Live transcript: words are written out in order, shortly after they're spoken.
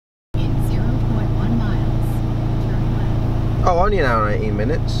Oh, only an hour and 18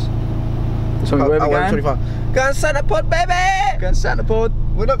 minutes. So where are we going? 25. Going Santa Pod, baby! Going Santa Pod.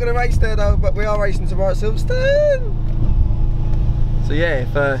 We're not going to race there though, but we are racing tomorrow at Silverstone. So yeah,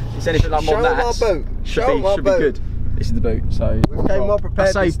 if it's anything like Show Mod them our boat. Show them our should be boat. good. This is the boot, so We came more prepared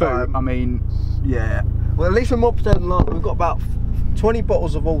I say this boot, time. I mean, yeah. Well, at least we're more prepared than last. We've got about 20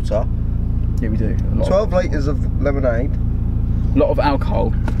 bottles of water, Yeah, we do. 12 litres of lemonade, A lot of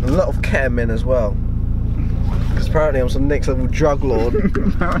alcohol. a lot of ketamine as well. Because apparently I'm some next level drug lord.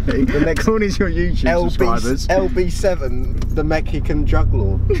 Apparently, The next according to your YouTube subscribers. LB7, the Mexican drug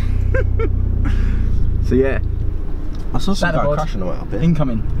lord. So yeah, I saw some Santa guy Pod. crashing away up here.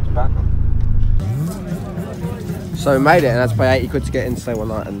 Incoming. So we made it and had to pay 80 quid to get in to stay one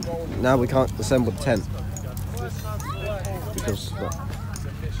night, and now we can't assemble the tent. Because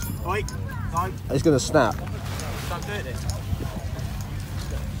what? It's going to snap. Don't do it then.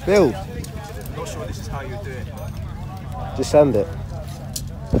 Bill, I'm not sure this is how you do it. just send it.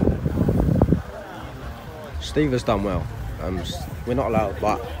 Steve has done well. We're not allowed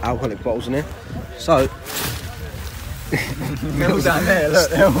like alcoholic bottles in here. So They're all down there, look,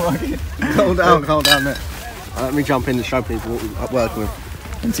 they're all fucking... calm down there. Let me jump in and show people what we're working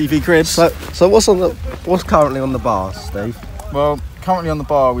with. And TV cribs. So what's currently on the bar, Steve? Well, currently on the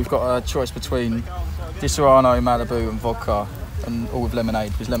bar we've got a choice between Disaronno, Malibu and vodka, and all with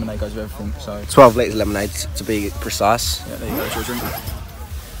lemonade, because lemonade goes with everything, so... 12 litres lemonade to be precise. Yeah, there you go, it's your drink.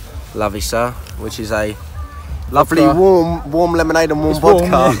 Lovely, sir. Which is a lovely Vodka. warm lemonade and warm It's warm,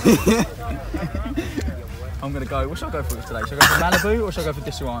 vodka. yeah. I'm going to go, what should I go for today? Should I go for Malibu or should I go for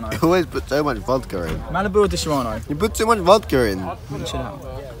Disaronno? You always put so much vodka in. Malibu or Disaronno? You put too much vodka in. Chill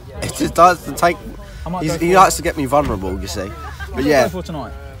out. It just starts to take. I might go He for- likes to get me vulnerable, you see. But What yeah, should I go for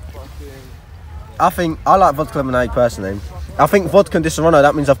tonight? I think I like vodka lemonade personally. I think vodka and Disaronno,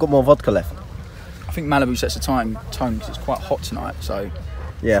 that means I've got more vodka left. I think Malibu sets the tone because it's quite hot tonight, so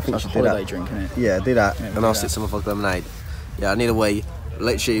Yeah, I think it's you a should do holiday that. drink, isn't it? Yeah, do that, Yeah, and do I'll that. sit some vodka lemonade. Yeah, I need a wee.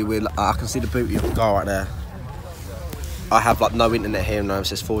 Literally, I can see the boot of the car right there. I have like no internet here, no, it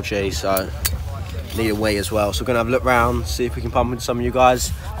says 4G, so need a wee as well. So we're gonna have a look round, see if we can pump into some of you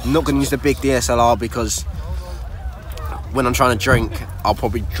guys. I'm not gonna use the big DSLR because when I'm trying to drink, I'll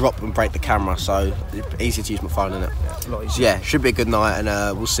probably drop and break the camera, so it's easier to use my phone, isn't it? A lot So easier. yeah, should be a good night,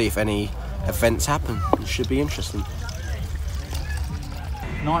 and we'll see if any events happen. It should be interesting.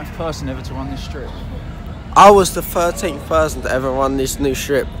 9th person ever to run this strip. I was the 13th person to ever run this new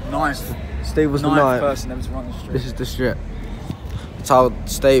strip. 9th. Steve was the 9th ninth. person ever to run this strip. This is the strip. I told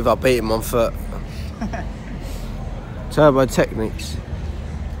Steve I beat him on foot. Turbo Techniques.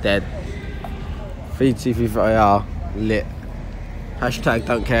 Dead. VT3R. Lit. Hashtag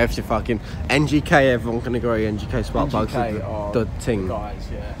don't care if you're fucking NGK, everyone can agree NGK spark plugs NGK is are the ting. guys,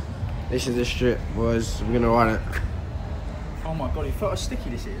 yeah. This is the strip, boys. We're gonna run it. Oh my god, you felt how sticky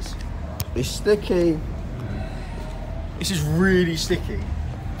this is. It's sticky. This is really sticky.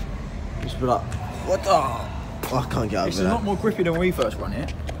 Just be like, what the? Oh, I can't get over It's a that. lot more grippy than when we first run it.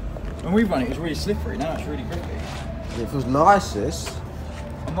 When we run it, it was really slippery. Now it's really grippy. It feels nice, this.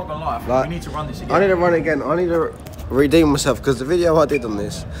 I'm not gonna lie, I think Like, we need to run this again. I need to run it again. I need to redeem myself because the video I did on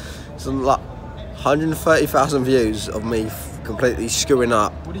this is on like 130,000 views of me completely screwing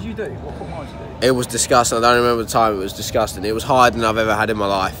up. What did you do? What miles did you do? It was disgusting. I don't remember the time. It was disgusting. It was higher than I've ever had in my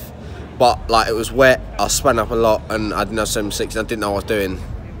life. But like it was wet. I spun up a lot and I didn't have 7.6 and I didn't know what I was doing.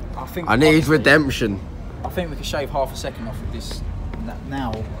 I think I need honestly, redemption. I think we could shave half a second off of this.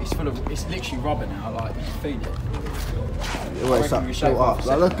 Now it's full of. It's literally rubber now. Like you can feel it. Wait, reckon we shave off a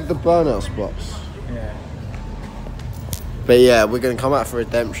like, look at the burnout spots. Yeah. But yeah, we're going to come out for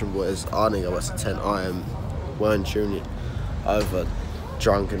redemption, boys. I need to go back to 10. I am well tuning over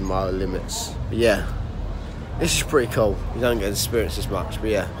drunk and my limits. But yeah, this is pretty cool. You don't get to experience this much, but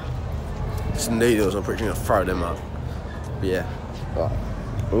yeah. Some needles, I'm pretty sure I'm going to throw them up. But yeah.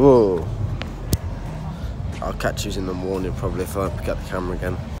 Right. Ooh. I'll catch you in the morning probably if I don't pick up the camera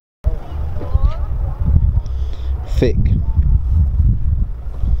again. Thick.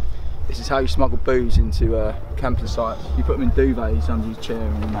 This is how you smuggle booze into camping sites. You put them in duvets under your chair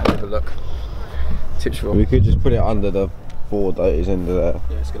and you make it have a look. Tips for all. We could just put it under the board that is under there.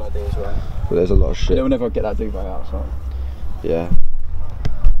 Yeah, it's a good idea as well. But there's a lot of shit. We'll never get that duvet out, so. Yeah.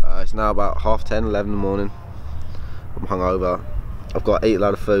 It's now about 10:30, 11 in the morning. I'm hungover. I've got to eat a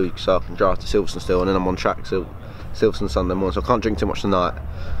load of food so I can drive to Silverstone still, and then I'm on track to Silverstone Sunday morning, so I can't drink too much tonight.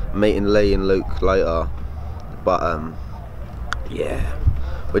 I'm meeting Lee and Luke later, but yeah,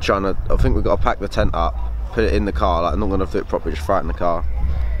 we're trying to. I think we've got to pack the tent up, put it in the car. Like I'm not going to do it properly, just throw it in the car,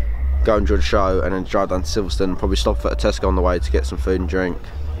 go and enjoy the show, and then drive down to Silverstone. Probably stop at a Tesco on the way to get some food and drink.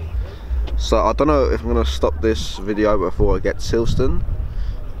 So I don't know if I'm gonna stop this video before I get to Silverstone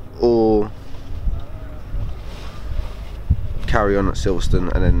or carry on at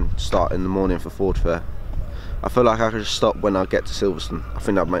Silverstone and then start in the morning for Ford Fair. I feel like I could just stop when I get to Silverstone. I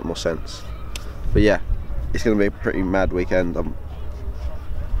think that'd make more sense. But yeah, it's gonna be a pretty mad weekend.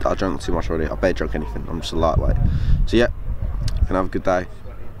 I drank too much already. I barely drunk anything. I'm just a lightweight. So yeah, can have a good day,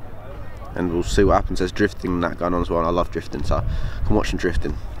 and we'll see what happens. There's drifting and that going on as well, and I love drifting, so come watch some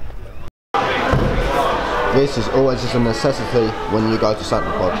drifting. This is always just a necessity when you go to Santa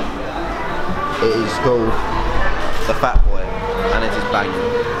Pod. It is called the Fat Boy, and it is banging.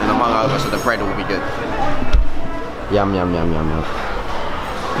 And among others, so the bread will be good. Yum yum yum yum yum.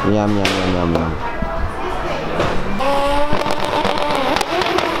 Yum yum yum yum yum.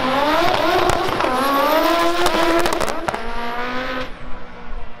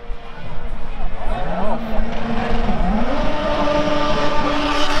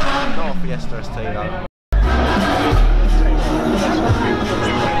 Not a Fiesta ST though.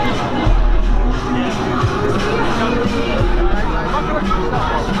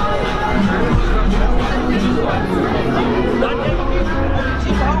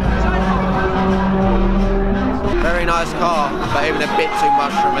 Very nice car, but even a bit too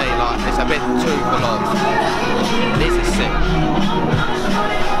much for me. Like, it's a bit too full on. This is sick.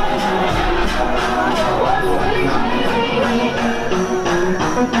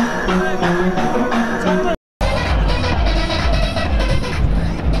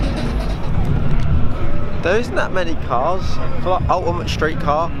 There isn't that many cars for like ultimate street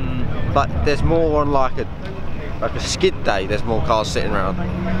car. Like, there's more on like a skid day. There's more cars sitting around.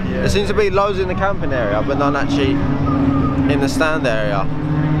 Yeah. There seems to be loads in the camping area, but none actually in the stand area.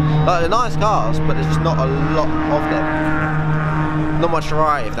 Like, they're nice cars, but there's just not a lot of them. Not much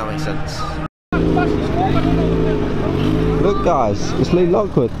variety, if that makes sense. Look guys, it's Lee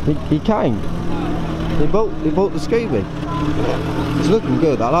Lockwood. He came. He bought the Scooby. It's looking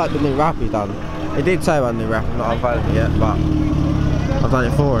good. I like the new wrap he's done. He did say about the new wrap, I'm not unfolded it yet, but I've done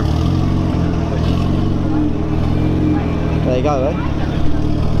it for him. There you go, eh?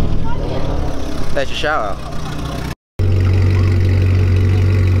 There's your shout out.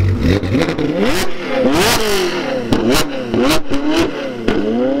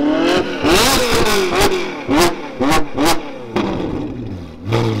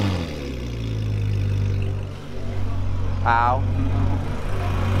 Ow.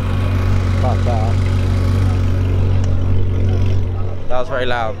 Fuck that. That was very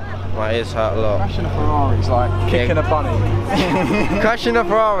loud. My ears hurt a lot. Crashing a Ferrari is like kicking a bunny. Crashing a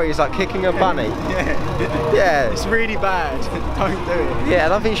Ferrari is like kicking a bunny. Yeah. It's really bad. Don't do it. Yeah, I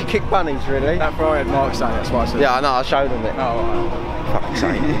don't think you should kick bunnies, really. That Ferrari had marks on it, that's why I said. Yeah, I know, I showed them it. Oh, right. Fuck's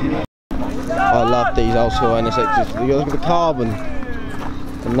sake. I love these old school NSXs. You look at the carbon.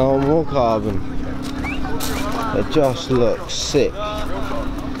 And no more carbon. They just look sick.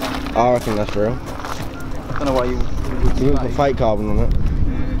 I reckon that's real. I don't know why you can put fake carbon on it.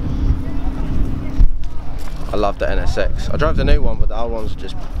 I love the NSX. I drove the new one, but the old ones are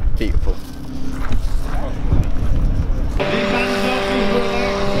just beautiful.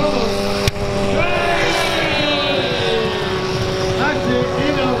 That's it,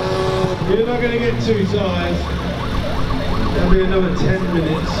 you're not going to get too tired. There'll be another 10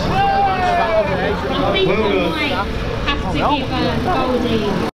 minutes. Well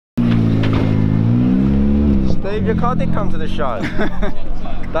done. Steve, your car did come to the show.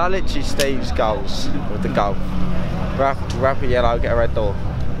 That literally Steve's goals with the Golf. Wrap a yellow, get a red door.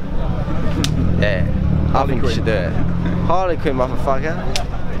 Yeah, I think you should do it. Harley Quinn, motherfucker.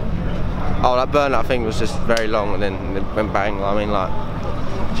 Oh, that burnout thing was just very long and then it went bang. I mean, like,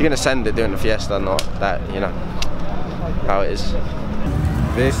 if you're gonna send it doing the Fiesta, not that, you know, how it is.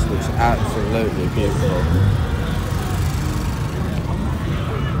 This looks absolutely beautiful.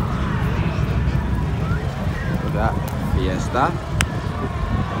 Look at that. Fiesta.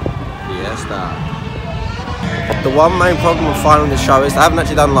 The one main problem with finding this show is they haven't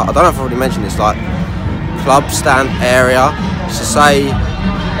actually done, like, I don't know if I've already mentioned this, like club stand area. So say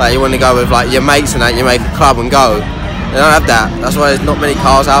like you want to go with like your mates and that, you make a club and go. They don't have that. That's why there's not many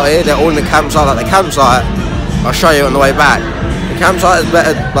cars out here. They're all in the campsite. Like the campsite, I'll show you on the way back. The campsite is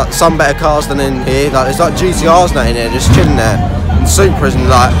better, like some better cars than in here. Like there's like GTRs now in here, just chilling there. And Supras and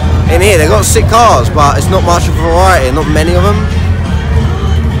like in here, they've got sick cars, but it's not much of a variety, not many of them.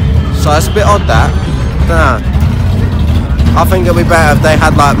 So it's a bit odd that. I don't know. I think it'd be better if they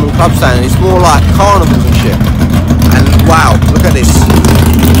had like more club standing. It's more like carnivals and shit. And wow, look at this.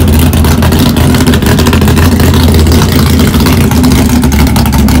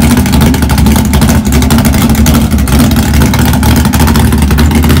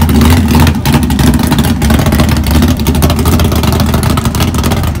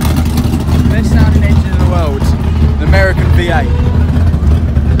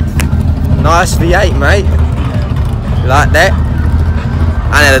 Nice V8, mate. You like that?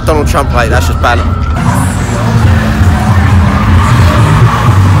 And then the Donald Trump plate, that's just bad.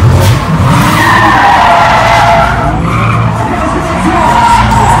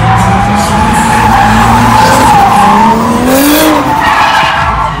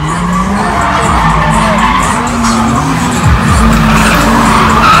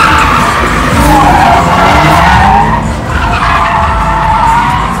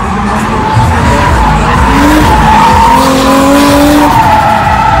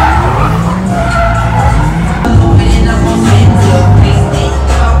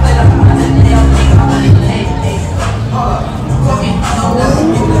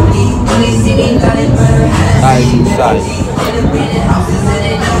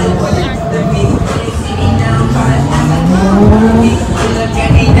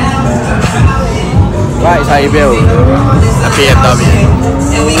 That is how you build a BMW.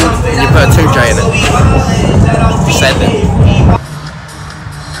 You put a 2J in it. Send it.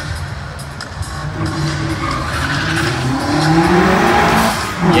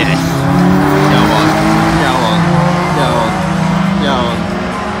 Yes. Go on. Go on. Go on. Go on.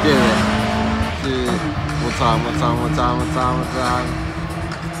 Do it. Do it. One time.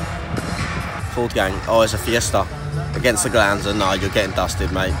 Ford gang. Oh, it's a Fiesta. Against the Glanza. No, you're getting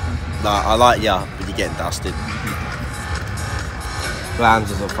dusted, mate. Like, I like ya, but you're getting dusted.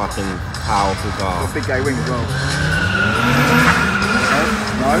 Glanza's a fucking powerful car. Big gay wing as well.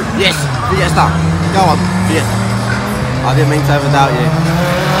 No? Yes! Fiesta! Go on, Fiesta. I didn't mean to ever doubt you.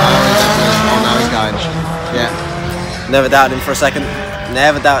 Oh, now he's going. Yeah. Never doubted him for a second.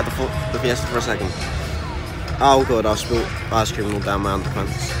 Never doubted the Fiesta for a second. Oh god, I spilled ice cream all down my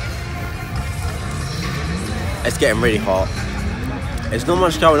underpants. It's getting really hot. There's not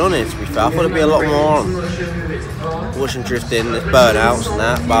much going on here, to be fair. I thought there'd be a lot more on. Watching drifting, there's burnouts and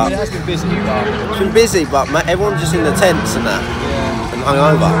that, but It's been busy, but it's been busy, but everyone's just in the tents and that, and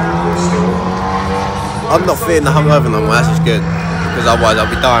hungover. I'm not feeling the hungover no more, that's just good, because otherwise I'll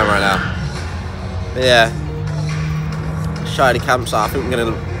be dying right now. But yeah, show you the campsite. I think we're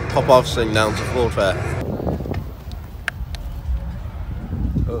going to pop off soon down to Ford Fair.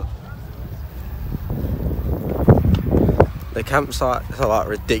 The campsites are like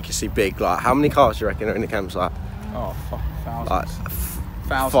ridiculously big. Like, how many cars do you reckon are in the campsite? oh, fucking thousands. Like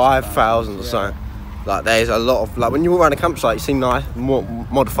Thousands. 5,000 or something. Like, there's a lot of, like, when you walk around a campsite, you see nice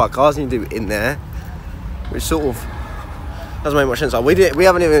modified cars and you do in there, which sort of doesn't make much sense. Like, we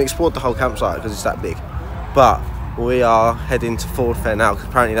haven't even explored the whole campsite because it's that big, but we are heading to Ford Fair now because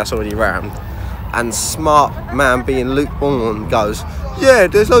apparently that's already rammed. And smart man being Luke Bourne goes, yeah,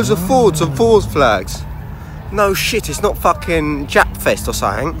 there's loads of Fords and Ford flags. No shit, it's not fucking Jap Fest or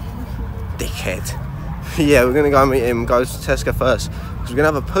something. Dickhead. Yeah, we're gonna go and meet him, go to Tesco first, because we're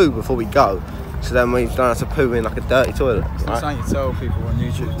gonna have a poo before we go. So then we don't have to poo in like a dirty toilet. That's Right? something you tell people on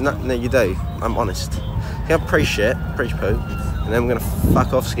YouTube. No, you do. I'm honest. You're gonna pre-shit, pre-poo, and then we're gonna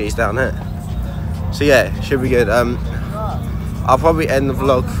fuck off skis down there. So yeah, should be good. I'll probably end the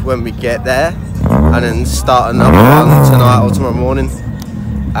vlog when we get there, and then start another one tonight or tomorrow morning.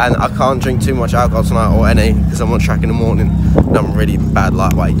 And I can't drink too much alcohol tonight or any because I'm on track in the morning and I'm really bad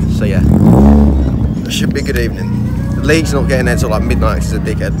lightweight. So yeah, it should be a good evening. The league's not getting there till like midnight because it's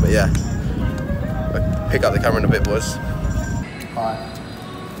a dickhead, but yeah. I'll pick up the camera in a bit, boys. Hi.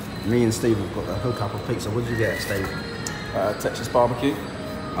 Me and Steve have got the hookup of pizza. What did you get, Steve? Texas barbecue.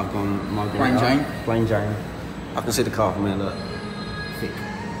 I've gone Plain Jane. Plain Jane. I can see the car from here, look. Thick.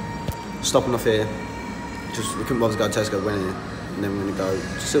 Stopping off here. Just, we couldn't bother to go to Tesco, went in. And then we're going to go to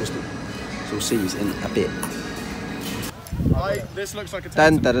Silverstone. So we'll see you in a bit. This looks like a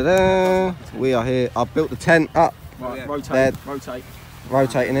tent. Dun, da, da, da. We are here. I've built the tent up. Right, There. rotate.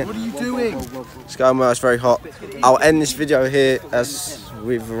 Rotating it. What are you doing? It's going well, it's very hot. I'll end this video here as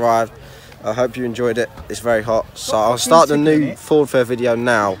we've arrived. I hope you enjoyed it. It's very hot. So I'll start the new Ford Fair video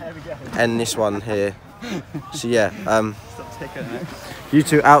now. End this one here. So yeah, you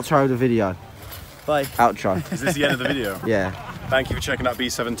two outro the video. Bye. Outro. Is this the end of the video? Yeah. Thank you for checking out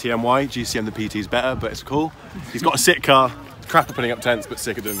B7TMY. GCM the PT's better, but it's cool. He's got a sick car. Crap at putting up tents, but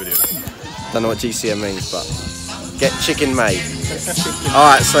sick at doing videos. Don't know what GCM means, but get chicken made.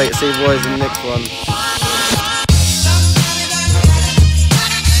 Alright, sweet. See you boys in the next one.